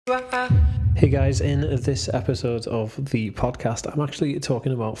Hey guys, in this episode of the podcast, I'm actually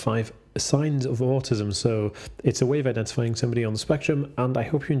talking about 5 signs of autism. So it's a way of identifying somebody on the spectrum, and I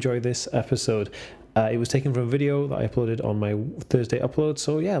hope you enjoy this episode. It was taken from a video that I uploaded on my Thursday upload,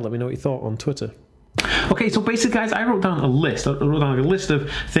 so yeah, let me know what you thought on Twitter. Okay, so basically, guys, I wrote down a list. I wrote down a list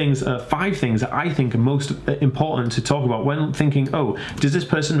of things, 5 things that I think are most important to talk about when thinking, oh, does this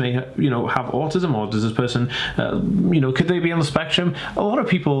person have autism, or does this person, could they be on the spectrum? A lot of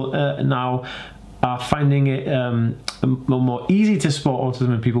people now are finding it more easy to spot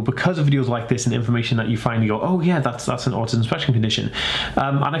autism in people because of videos like this and information that you find. You go, oh yeah, that's an autism spectrum condition,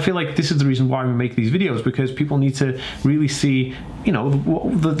 and I feel like this is the reason why we make these videos, because people need to really see,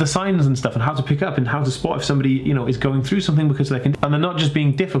 the signs and stuff, and how to pick up and how to spot if somebody is going through something because they can, and they're not just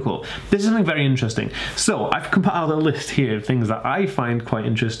being difficult. This is something very interesting. So I've compiled a list here of things that I find quite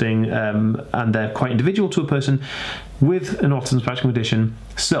interesting, and they're quite individual to a person with an autism spectrum condition.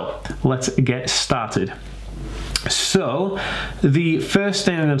 So let's get started. So the first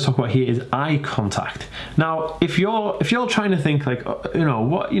thing I'm going to talk about here is eye contact. Now, if you're trying to think like,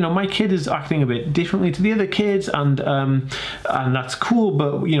 my kid is acting a bit differently to the other kids, and that's cool,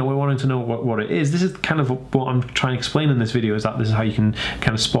 but we're wanting to know what it is. This is kind of what I'm trying to explain in this video, is that this is how you can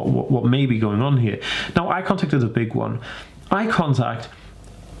kind of spot what may be going on here. Now, eye contact is a big one. Eye contact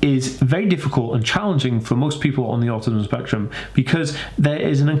is very difficult and challenging for most people on the autism spectrum, because there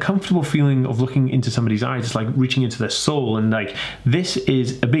is an uncomfortable feeling of looking into somebody's eyes. It's like reaching into their soul, and like, this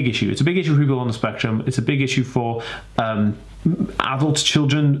is a big issue. It's a big issue for people on the spectrum. It's a big issue for adults,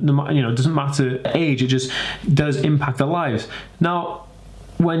 children, it doesn't matter age, it just does impact their lives. Now,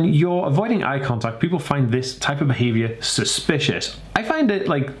 when you're avoiding eye contact, people find this type of behavior suspicious. I find it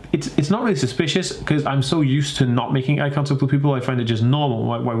like, it's not really suspicious, because I'm so used to not making eye contact with people. I find it just normal.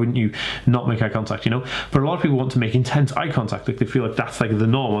 Why wouldn't you not make eye contact, But a lot of people want to make intense eye contact. Like, they feel like that's like the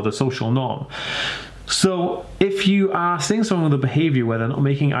norm, or the social norm. So if you are seeing someone with a behavior where they're not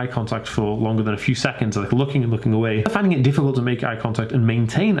making eye contact for longer than a few seconds, like looking and looking away, finding it difficult to make eye contact and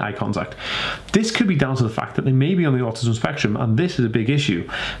maintain eye contact, this could be down to the fact that they may be on the autism spectrum, and this is a big issue.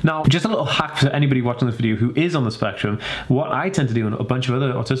 Now, just a little hack for anybody watching this video who is on the spectrum. What I tend to do, and a bunch of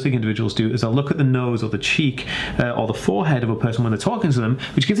other autistic individuals do, is I'll look at the nose or the cheek or the forehead of a person when they're talking to them,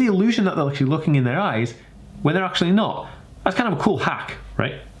 which gives the illusion that they're actually looking in their eyes when they're actually not. That's kind of a cool hack,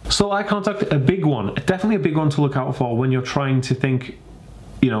 right? So eye contact, a big one, definitely a big one to look out for when you're trying to think,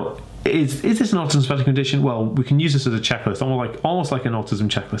 is this an autism spectrum condition? Well, we can use this as a checklist, almost like an autism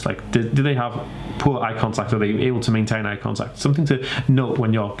checklist. Like, do they have poor eye contact? Are they able to maintain eye contact? Something to note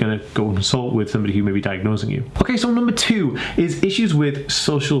when you're going to go consult with somebody who may be diagnosing you. Okay, so number 2 is issues with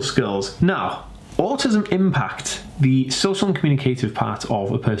social skills. Now, autism impacts the social and communicative part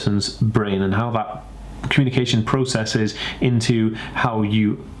of a person's brain, and how that communication processes into how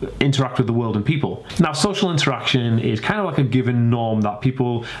you interact with the world and people. Now, social interaction is kind of like a given norm that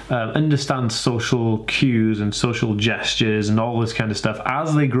people understand social cues and social gestures and all this kind of stuff.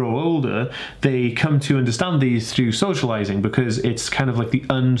 As they grow older, they come to understand these through socializing, because it's kind of like the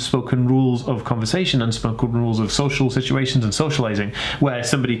unspoken rules of conversation, unspoken rules of social situations and socializing, where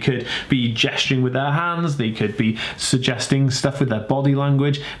somebody could be gesturing with their hands, they could be suggesting stuff with their body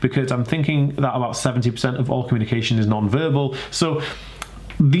language, because I'm thinking that about 70% of all communication is non-verbal. So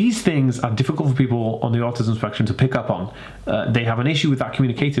these things are difficult for people on the autism spectrum to pick up on. They have an issue with that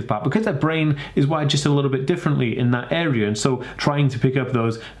communicative part, because their brain is wired just a little bit differently in that area, and so trying to pick up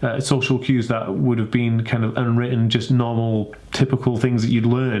those social cues that would have been kind of unwritten, just normal, typical things that you'd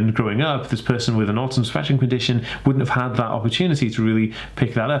learn growing up, this person with an autism spectrum condition wouldn't have had that opportunity to really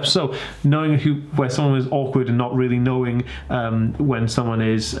pick that up. So knowing where someone is awkward and not really knowing when someone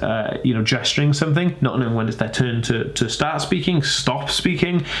is gesturing something, not knowing when it's their turn to start speaking, stop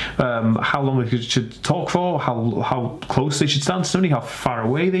speaking, how long they should talk for, how close they should stand to somebody, how far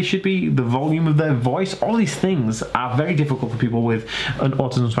away they should be, the volume of their voice. All these things are very difficult for people with an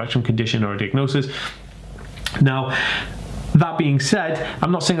autism spectrum condition or a diagnosis. Now, that being said,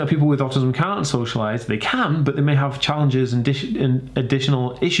 I'm not saying that people with autism can't socialize. They can, but they may have challenges and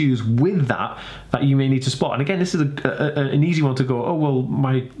additional issues with that you may need to spot. And again, this is an easy one to go, oh, well,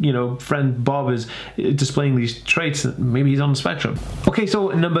 my friend Bob is displaying these traits, maybe he's on the spectrum. Okay, so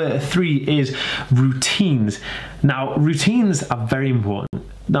number 3 is routines. Now, routines are very important.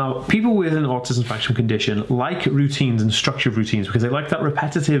 Now, people with an autism spectrum condition like routines and structured routines because they like that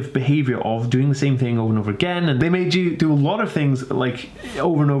repetitive behavior of doing the same thing over and over again, and they may do a lot of things like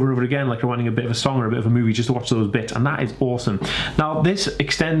over and over and over again, like running a bit of a song or a bit of a movie just to watch those bits, and that is awesome. Now, this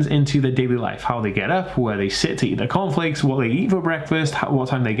extends into their daily life, how they get up, where they sit to eat their cornflakes, what they eat for breakfast, what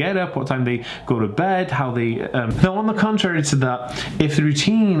time they get up, what time they go to bed, how they... Now, on the contrary to that, if the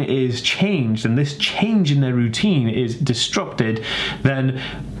routine is changed and this change in their routine is disrupted, then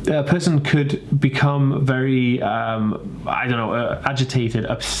a person could become very, agitated,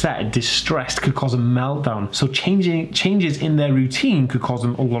 upset, distressed, could cause a meltdown. So changes in their routine could cause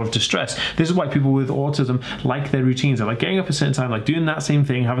them a lot of distress. This is why people with autism like their routines. They like getting up at a certain time, like doing that same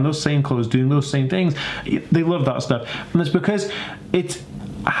thing, having those same clothes, doing those same things. They love that stuff. And it's because it's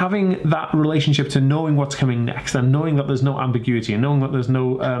having that relationship to knowing what's coming next and knowing that there's no ambiguity and knowing that there's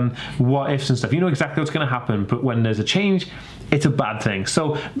no what ifs and stuff. You know exactly what's going to happen, but when there's a change, it's a bad thing.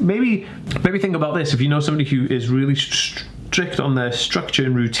 So maybe think about this. If you know somebody who is really strict on their structure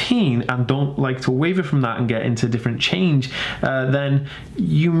and routine and don't like to waver from that and get into different change, then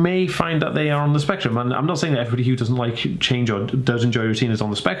you may find that they are on the spectrum. And I'm not saying that everybody who doesn't like change or does enjoy routine is on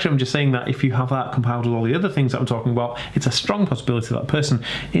the spectrum. I'm just saying that if you have that compiled with all the other things that I'm talking about, it's a strong possibility that person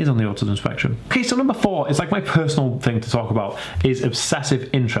is on the autism spectrum. Okay, so number 4 is like my personal thing to talk about, is obsessive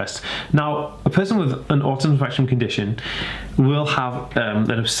interest. Now, a person with an autism spectrum condition will have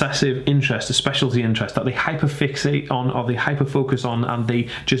an obsessive interest, a specialty interest that they hyperfixate on, or they hyper-focus on, and they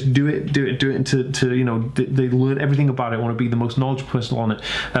just do it to you know, they learn everything about it, want to be the most knowledgeable person on it.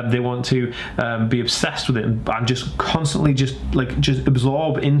 They want to be obsessed with it and just constantly just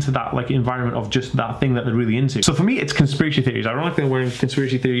absorb into that like environment of just that thing that they're really into. So for me, it's conspiracy theories. Ironically, I'm wearing a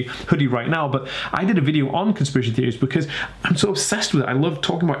conspiracy theory hoodie right now, but I did a video on conspiracy theories because I'm so obsessed with it. I love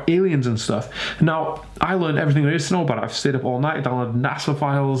talking about aliens and stuff. Now, I learned everything there is to know about it. I've stayed up all night, downloaded NASA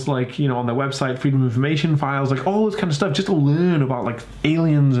files, like, you know, on their website, Freedom of Information files, like all this kind of stuff, just to learn about like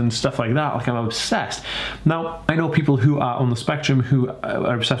aliens and stuff like that. Like, I'm obsessed. Now, I know people who are on the spectrum who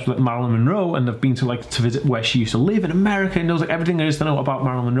are obsessed with Marilyn Monroe and have been to visit where she used to live in America and knows like everything there is to know about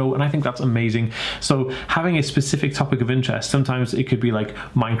Marilyn Monroe, and I think that's amazing. So having a specific topic of interest, sometimes it could be like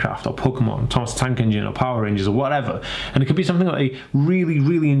Minecraft or Pokemon, Thomas the Tank Engine or Power Rangers or whatever, and it could be something that they really,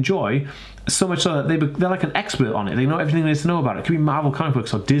 really enjoy, so much so that they're like an expert on it. They know everything there is to know about it. It could be Marvel comic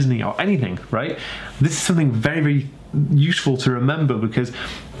books or Disney or anything, right? This is something very, very useful to remember, because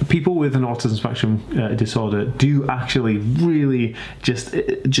people with an autism spectrum disorder do actually really just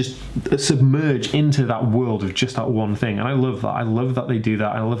submerge into that world of just that one thing, and I love that. I love that they do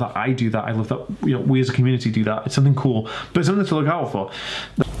that. I love that I do that. I love that, you know, we as a community do that. It's something cool, but it's something to look out for.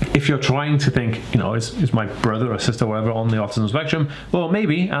 If you're trying to think, you know, is my brother or sister or whatever on the autism spectrum? Well,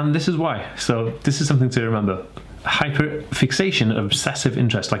 maybe, and this is why. So this is something to remember. Hyperfixation, obsessive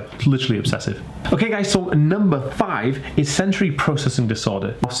interest, like literally obsessive. Okay guys, so number 5 is sensory processing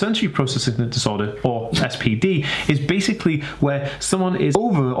disorder. Sensory processing disorder, or SPD, is basically where someone is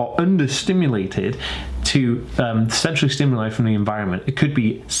over or understimulated to sensory stimuli from the environment. It could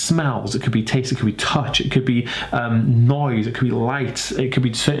be smells, it could be taste, it could be touch, it could be noise, it could be lights, it could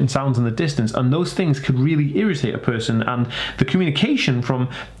be certain sounds in the distance, and those things could really irritate a person. And the communication from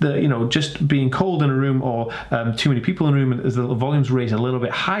the, you know, just being cold in a room or too many people in a room, as the volumes raise a little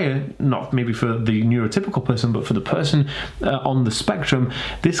bit higher, not maybe for the neurotypical person, but for the person on the spectrum,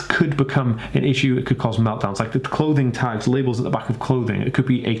 this could become an issue. It could cause meltdowns, like the clothing tags, labels at the back of clothing. It could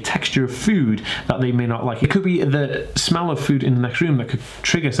be a texture of food that they may not like. It could be the smell of food in the next room that could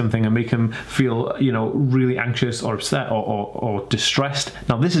trigger something and make them feel, you know, really anxious or upset or distressed.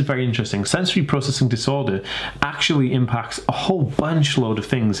 Now, this is very interesting. Sensory processing disorder actually impacts a whole bunch load of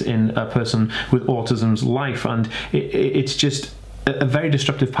things in a person with autism's life, and it's just a very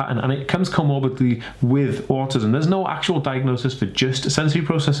disruptive pattern, and it comes comorbidly with autism. There's no actual diagnosis for just sensory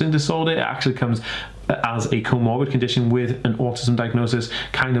processing disorder. It actually comes as a comorbid condition with an autism diagnosis,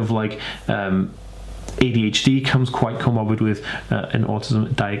 kind of like ADHD comes quite comorbid with an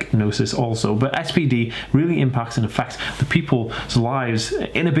autism diagnosis also. But SPD really impacts and affects the people's lives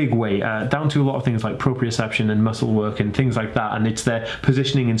in a big way, down to a lot of things like proprioception and muscle work and things like that, and it's their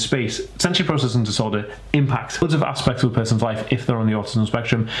positioning in space. Sensory processing disorder impacts loads of aspects of a person's life if they're on the autism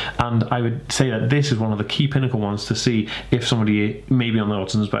spectrum, and I would say that this is one of the key pinnacle ones to see if somebody may be on the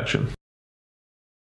autism spectrum.